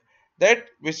equation that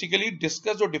basically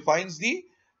discusses or defines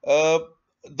uh,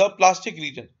 the plastic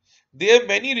region. There are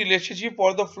many relationships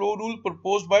for the flow rule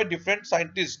proposed by different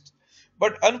scientists,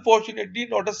 but unfortunately,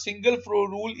 not a single flow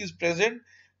rule is present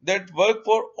that work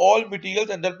for all materials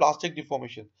under plastic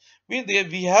deformation.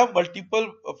 We have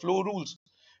multiple flow rules,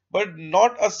 but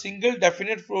not a single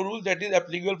definite flow rule that is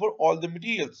applicable for all the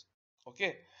materials.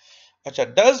 Okay.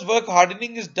 Acha, does work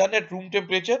hardening is done at room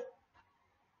temperature?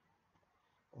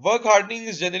 Work hardening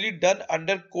is generally done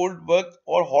under cold work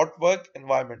or hot work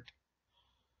environment.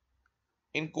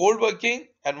 In cold working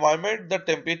environment, the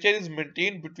temperature is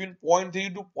maintained between zero point 0.3 to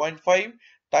zero point 0.5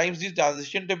 times the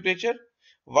transition temperature,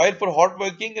 while for hot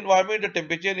working environment, the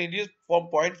temperature ranges from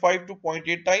zero point 0.5 to zero point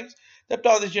 0.8 times the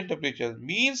transition temperature.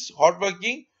 Means hot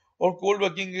working or cold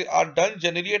working are done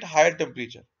generally at higher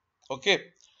temperature. Okay.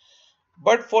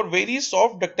 But for very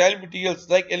soft ductile materials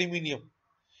like aluminium,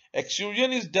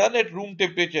 extrusion is done at room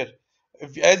temperature.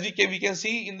 As we can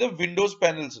see in the windows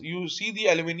panels, you see the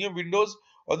aluminium windows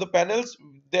or the panels,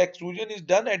 the extrusion is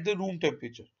done at the room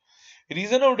temperature.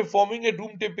 Reason of deforming at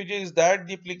room temperature is that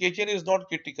the application is not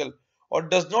critical or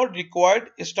does not require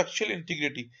structural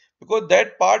integrity, because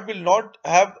that part will not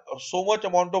have so much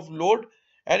amount of load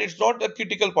and it's not a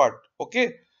critical part.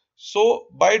 Okay, so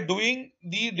by doing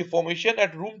the deformation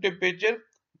at room temperature,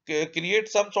 create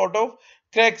some sort of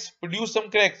cracks, produce some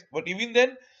cracks, but even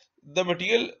then the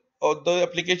material or the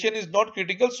application is not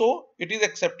critical, so it is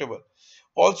acceptable.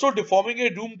 Also, deforming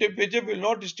at room temperature will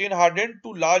not stain harden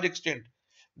to large extent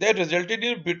that resulted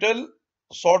in brittle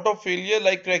sort of failure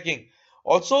like cracking.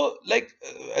 Also, like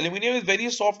aluminum is very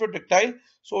soft or ductile,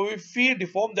 so if we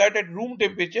deform that at room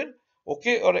temperature,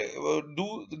 okay, or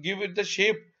do give it the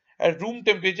shape at room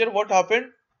temperature, what happened?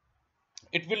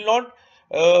 It will not,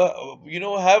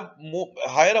 have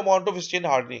higher amount of stain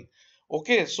hardening.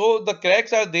 Okay, so the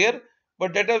cracks are there,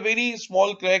 but that are very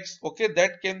small cracks. Okay,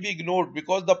 that can be ignored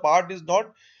because the part is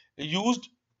not used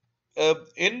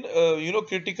in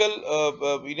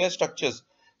critical structures.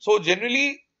 So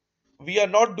generally we are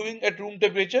not doing at room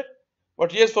temperature,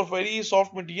 but yes, for very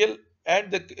soft material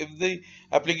and if the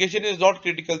application is not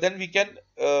critical, then we can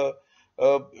uh,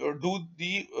 do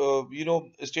the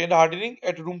stain hardening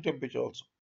at room temperature also.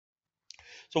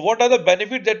 So what are the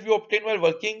benefits that we obtain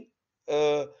while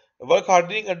uh, work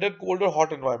hardening under cold or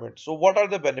hot environment? So what are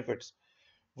the benefits?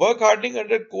 Work hardening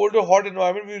under cold or hot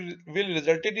environment will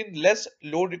result in less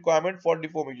load requirement for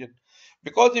deformation.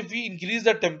 Because if we increase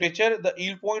the temperature, the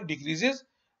yield point decreases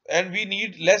and we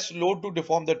need less load to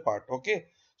deform that part. Okay.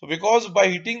 So because by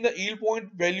heating, the yield point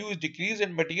value is decreased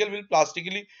and material will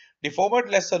plastically deform at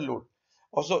lesser load.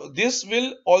 Also, this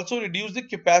will also reduce the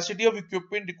capacity of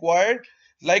equipment required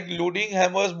like loading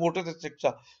hammers, motors,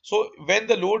 etc. So when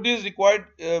the load is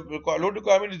load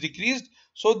requirement is decreased,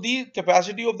 so the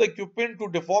capacity of the equipment to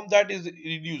deform that is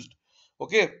reduced.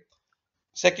 Okay.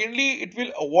 Secondly, it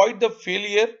will avoid the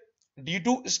failure due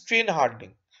to strain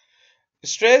hardening.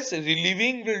 Stress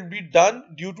relieving will be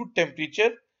done due to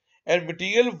temperature and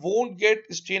material won't get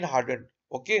strain hardened.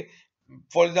 Okay.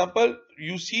 For example,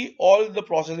 you see all the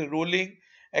processes rolling,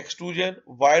 extrusion,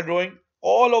 wire drawing,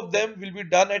 all of them will be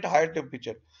done at higher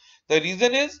temperature. The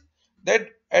reason is that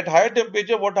at higher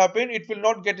temperature, what happened? It will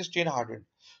not get strain hardened.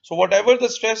 So whatever the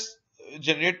stress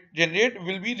generate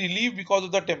will be relieved because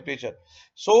of the temperature.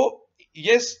 So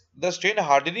yes, the strain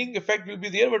hardening effect will be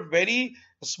there, but very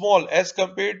small as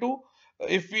compared to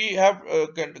if we have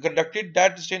conducted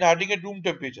that strain hardening at room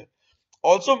temperature.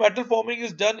 Also, metal forming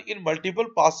is done in multiple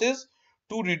passes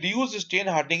to reduce strain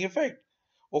hardening effect.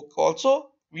 Also,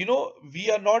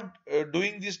 we are not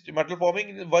doing this metal forming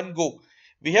in one go.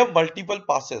 We have multiple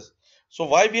passes. So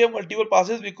why we have multiple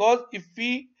passes? Because if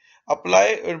we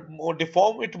apply or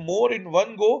deform it more in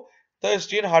one go, the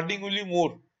strain hardening will be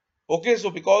more. Okay, so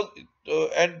because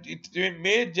and it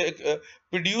may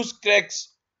produce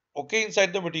cracks, okay,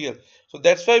 inside the material. So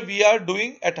that's why we are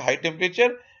doing at high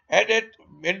temperature and at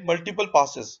in multiple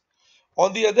passes.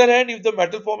 On the other hand, if the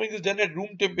metal forming is done at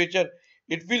room temperature,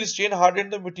 it will strain harden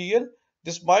the material.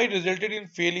 This might result in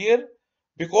failure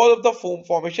because of the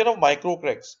formation of micro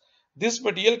cracks. This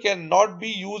material cannot be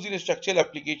used in structural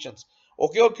applications,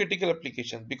 okay, or critical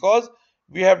applications, because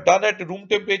we have done at room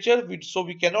temperature, so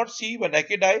we cannot see with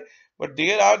naked eye, but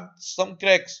there are some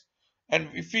cracks. And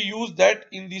if we use that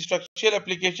in the structural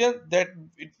application, that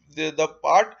the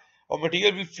part or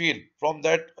material will fail from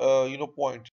that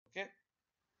point. Okay.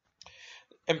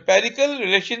 Empirical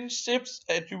relationships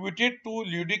attributed to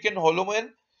Ludic and Holloman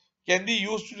can be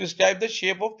used to describe the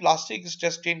shape of plastic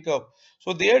stress strain curve.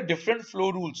 So there are different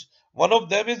flow rules. One of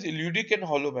them is Ludic and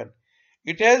Holloman.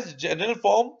 It has general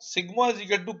form sigma is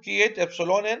equal to kh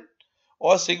epsilon n,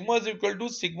 or sigma is equal to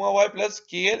sigma y plus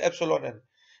kl epsilon n,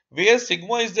 where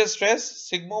sigma is the stress,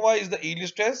 sigma y is the yield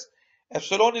stress,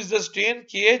 epsilon is the strain,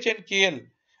 kh and kl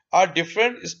are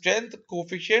different strength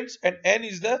coefficients, and n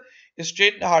is the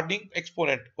strain hardening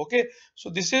exponent. Okay,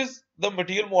 so this is the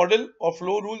material model or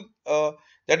flow rule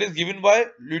that is given by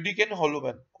Ludick and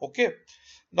Holloman. Okay,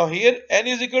 now here n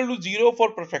is equal to 0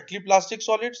 for perfectly plastic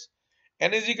solids,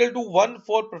 n is equal to 1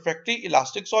 for perfectly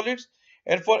elastic solids,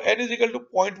 and for n is equal to zero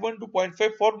point 0.1 to zero point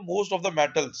 0.5 for most of the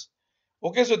metals.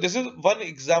 Okay, so this is one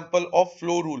example of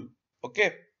flow rule.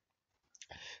 Okay.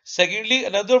 Secondly,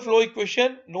 another flow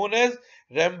equation known as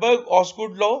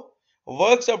Ramberg-Osgood law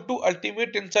works up to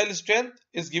ultimate tensile strength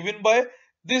is given by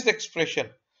this expression.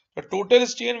 The total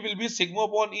strain will be sigma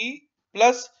upon E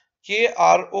plus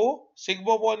KRO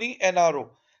sigma upon E NRO,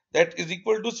 that is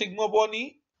equal to sigma upon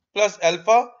E plus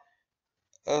alpha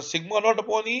sigma naught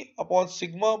upon E upon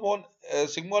sigma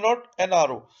naught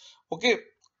NRO. Okay,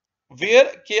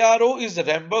 where KRO is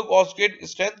Ramberg-Osgood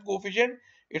strength coefficient,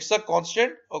 it's a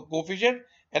constant coefficient.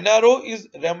 NRO is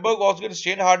Ramberg-Osgood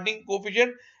strain hardening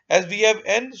coefficient. As we have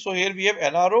N, so here we have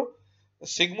NRO.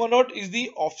 Sigma naught is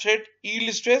the offset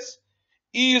yield stress.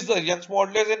 E is the Young's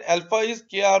modulus, and alpha is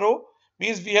KRO.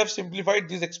 Means we have simplified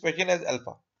this expression as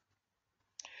alpha.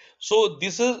 So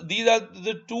these are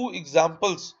the two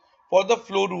examples for the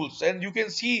flow rules, and you can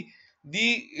see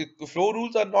the flow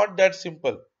rules are not that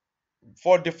simple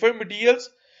for different materials,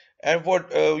 and for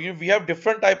we have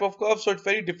different type of curves, so it's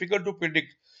very difficult to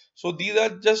predict. So these are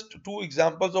just two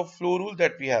examples of flow rule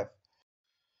that we have.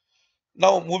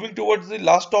 Now moving towards the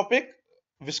last topic,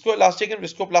 viscoelastic and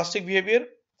viscoplastic behavior.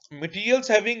 Materials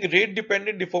having rate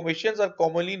dependent deformations are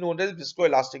commonly known as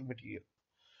viscoelastic material.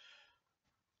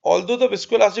 Although the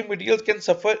viscoelastic materials can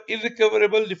suffer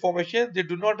irrecoverable deformation, they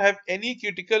do not have any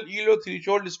critical yield or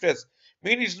threshold stress.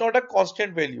 Means it's not a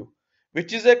constant value,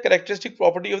 which is a characteristic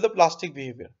property of the plastic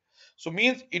behavior. So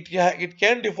means it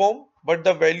can deform, but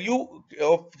the value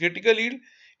of critical yield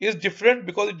is different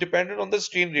because it dependent on the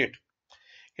strain rate.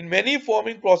 In many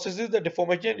forming processes, the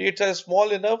deformation rates are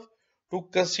small enough to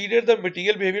consider the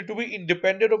material behavior to be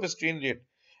independent of strain rate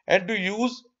and to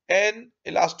use an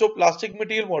elastoplastic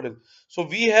material model. So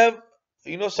we have,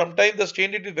 sometimes the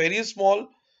strain rate is very small,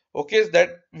 okay, so that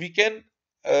we can,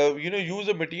 use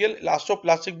a material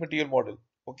elastoplastic material model.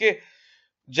 Okay,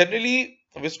 generally,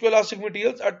 viscoelastic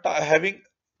materials are having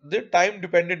the time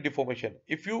dependent deformation.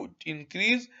 If you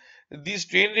increase the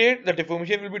strain rate, the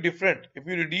deformation will be different. If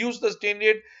you reduce the strain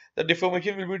rate, the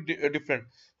deformation will be different.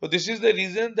 So this is the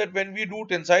reason that when we do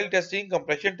tensile testing,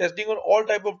 compression testing, or all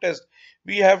type of tests,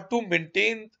 we have to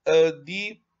maintain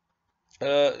the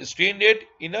strain rate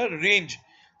in a range,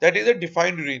 that is a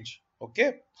defined range.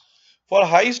 Okay, for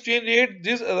high strain rate,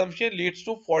 this assumption leads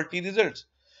to faulty results.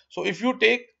 So if you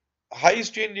take high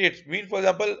strain rates, mean for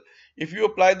example, if you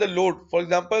apply the load, for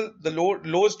example, the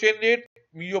low strain rate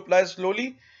you apply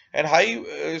slowly, and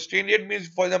high strain rate means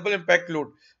for example impact load,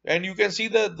 and you can see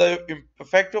the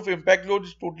effect of impact load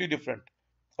is totally different.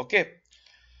 Okay.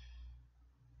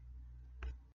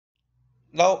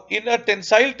 Now, in a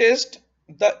tensile test,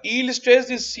 the yield stress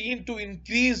is seen to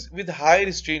increase with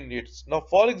higher strain rates. Now,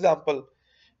 for example,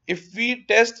 if we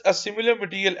test a similar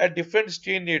material at different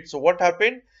strain rates, so what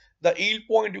happened? The yield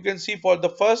point you can see for the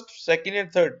first, second,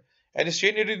 and third, and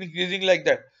strain rate is increasing like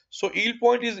that. So yield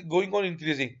point is going on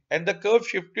increasing, and the curve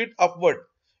shifted upward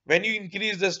when you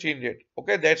increase the strain rate.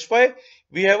 Okay, that's why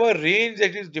we have a range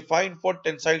that is defined for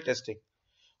tensile testing.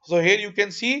 So here you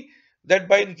can see that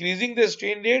by increasing the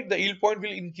strain rate, the yield point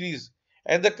will increase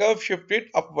and the curve shifted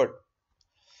upward.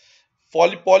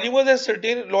 Polymers and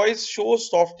certain alloys show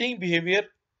softening behavior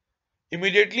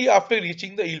immediately after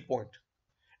reaching the yield point.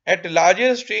 At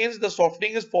larger strains, the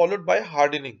softening is followed by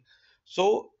hardening.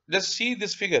 So let's see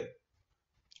this figure.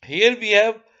 Here we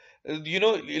have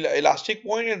elastic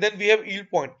point, and then we have yield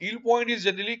point. Yield point is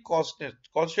generally constant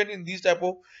in these type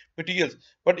of materials.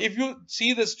 But if you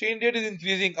see the strain rate is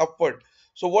increasing upward,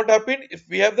 so what happened if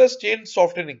we have the strain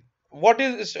softening? What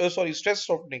is sorry, stress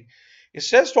softening?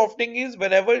 Stress softening is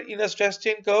whenever in a stress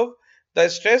strain curve the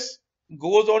stress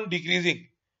goes on decreasing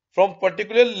from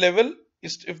particular level.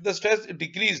 If the stress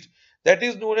decreased, that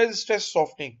is known as stress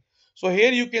softening. So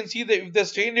here you can see that if the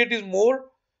strain rate is more,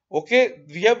 okay,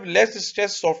 we have less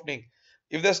stress softening.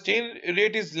 If the strain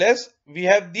rate is less, we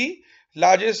have the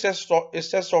largest stress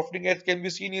softening, as can be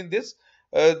seen in this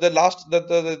the last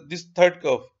this third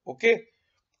curve. Okay,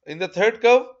 in the third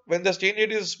curve, when the strain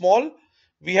rate is small,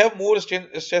 we have more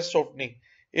stress softening.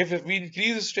 If we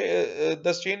increase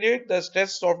the strain rate, the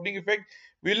stress softening effect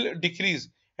will decrease.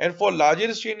 And for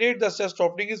larger strain rate, the stress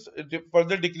softening is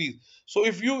further decrease. So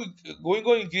if you going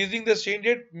on increasing the strain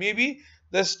rate, maybe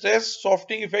the stress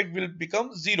softening effect will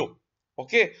become zero.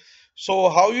 Okay. So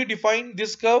how you define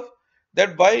this curve?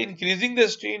 That by increasing the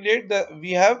strain rate,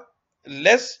 we have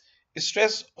less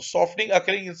stress softening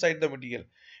occurring inside the material.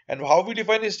 And how we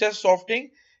define stress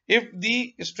softening? If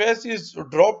the stress is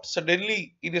dropped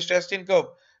suddenly in a stress strain curve,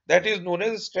 that is known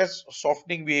as stress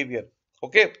softening behavior.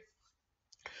 Okay.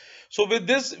 So with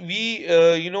this, we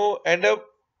end up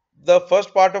the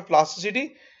first part of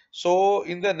plasticity. So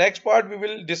in the next part, we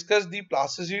will discuss the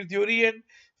plasticity theory and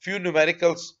few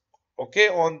numericals. Okay,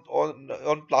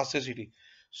 on plasticity.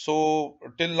 So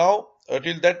till now,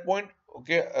 till that point,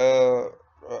 okay.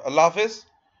 Allah Hafiz.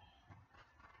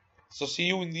 So see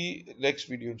you in the next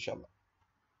video, inshallah.